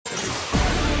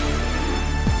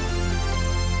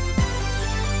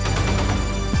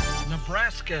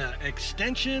Nebraska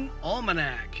Extension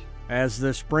Almanac. As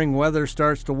the spring weather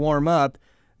starts to warm up,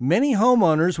 many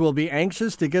homeowners will be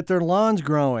anxious to get their lawns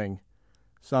growing.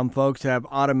 Some folks have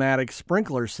automatic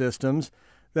sprinkler systems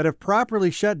that have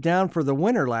properly shut down for the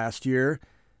winter last year.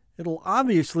 It'll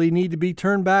obviously need to be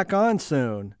turned back on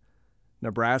soon.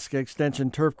 Nebraska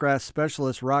Extension Turfgrass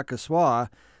Specialist Roch Gaussoin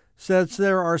says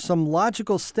there are some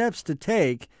logical steps to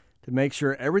take to make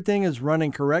sure everything is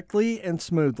running correctly and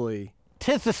smoothly.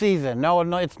 'Tis the season. No,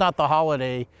 it's not the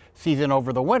holiday season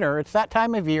over the winter. It's that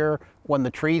time of year when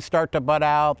the trees start to bud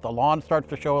out, the lawn starts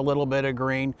to show a little bit of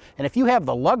green. And if you have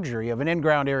the luxury of an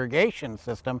in-ground irrigation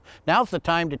system, now's the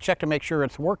time to check to make sure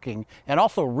it's working and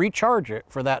also recharge it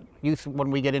for that use when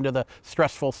we get into the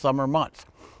stressful summer months.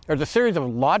 There's a series of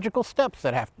logical steps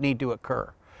that need to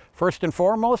occur. First and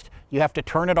foremost, you have to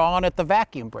turn it on at the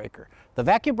vacuum breaker. The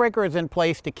vacuum breaker is in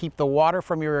place to keep the water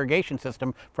from your irrigation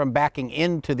system from backing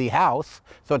into the house,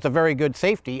 so it's a very good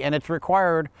safety, and it's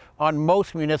required on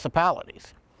most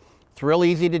municipalities. It's real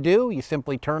easy to do. You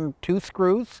simply turn 2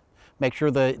 screws, make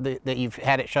sure that you've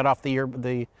had it shut off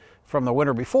from the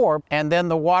winter before, and then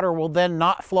the water will then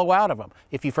not flow out of them.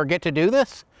 If you forget to do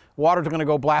this, water's going to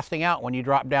go blasting out when you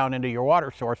drop down into your water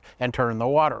source and turn the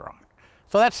water on.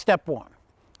 So that's step 1.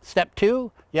 Step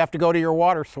 2, you have to go to your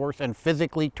water source and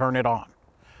physically turn it on.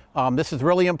 This is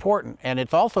really important, and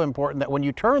it's also important that when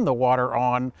you turn the water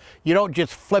on, you don't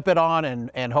just flip it on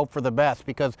and hope for the best,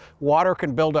 because water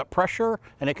can build up pressure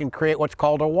and it can create what's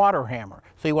called a water hammer.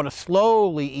 So you want to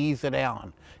slowly ease it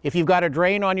on. If you've got a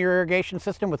drain on your irrigation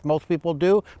system, which most people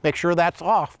do, make sure that's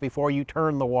off before you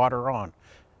turn the water on.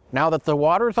 Now that the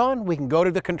water's on, we can go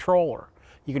to the controller.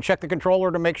 You can check the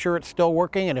controller to make sure it's still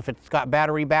working, and if it's got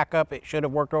battery backup, it should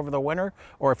have worked over the winter,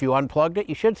 or if you unplugged it,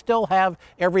 you should still have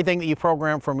everything that you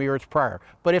programmed from years prior.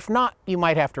 But if not, you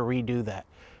might have to redo that.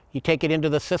 You take it into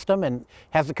the system and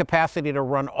has the capacity to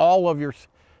run all of your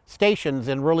stations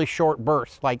in really short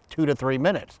bursts, like 2 to 3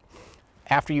 minutes.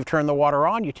 After you've turned the water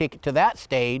on, you take it to that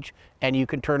stage and you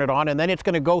can turn it on, and then it's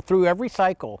going to go through every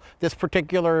cycle. This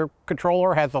particular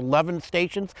controller has 11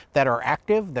 stations that are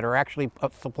active, that are actually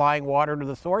supplying water to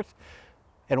the source.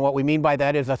 And what we mean by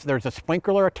that is that there's a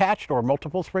sprinkler attached or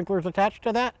multiple sprinklers attached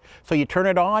to that. So you turn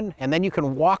it on, and then you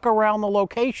can walk around the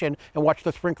location and watch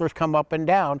the sprinklers come up and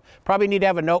down. Probably need to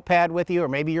have a notepad with you, or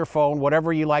maybe your phone,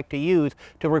 whatever you like to use,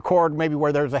 to record maybe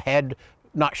where there's a head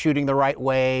not shooting the right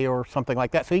way or something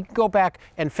like that. So you can go back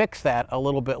and fix that a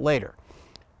little bit later.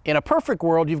 In a perfect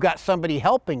world, you've got somebody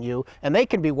helping you, and they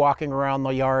can be walking around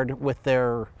the yard with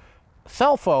their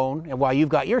cell phone, and while you've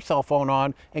got your cell phone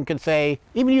on, and can say,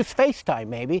 even use FaceTime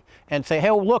maybe, and say,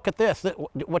 hey, look at this,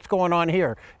 what's going on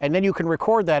here? And then you can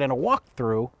record that in a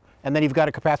walkthrough, and then you've got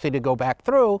a capacity to go back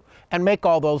through and make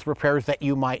all those repairs that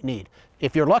you might need.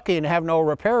 If you're lucky and have no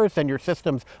repairs, then your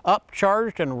system's up,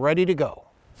 charged, and ready to go.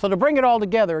 So to bring it all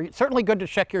together, it's certainly good to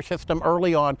check your system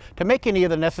early on to make any of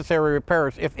the necessary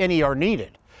repairs if any are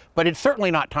needed. But it's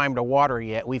certainly not time to water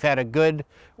yet. We've had a good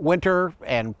winter,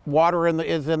 and water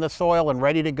is in the soil and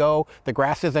ready to go. The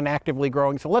grass isn't actively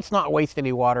growing, so let's not waste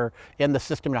any water in the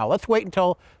system now. Let's wait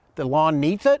until the lawn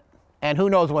needs it, and who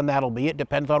knows when that'll be. It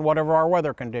depends on whatever our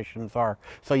weather conditions are.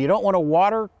 So you don't want to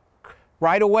water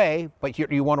right away, but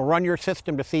you want to run your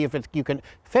system to see if you can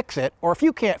fix it, or if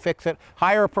you can't fix it,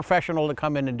 hire a professional to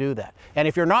come in and do that. And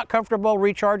if you're not comfortable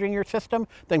recharging your system,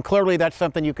 then clearly that's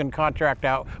something you can contract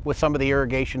out with some of the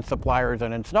irrigation suppliers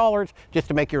and installers just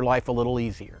to make your life a little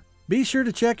easier. Be sure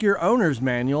to check your owner's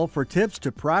manual for tips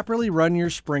to properly run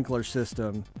your sprinkler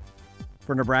system.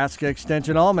 For Nebraska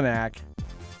Extension Almanac,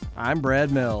 I'm Brad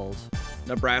Mills.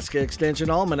 Nebraska Extension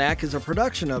Almanac is a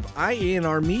production of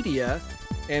IENR Media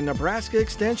and Nebraska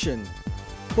Extension.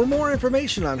 For more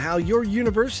information on how your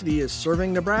university is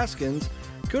serving Nebraskans,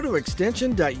 go to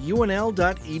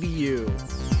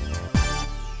extension.unl.edu.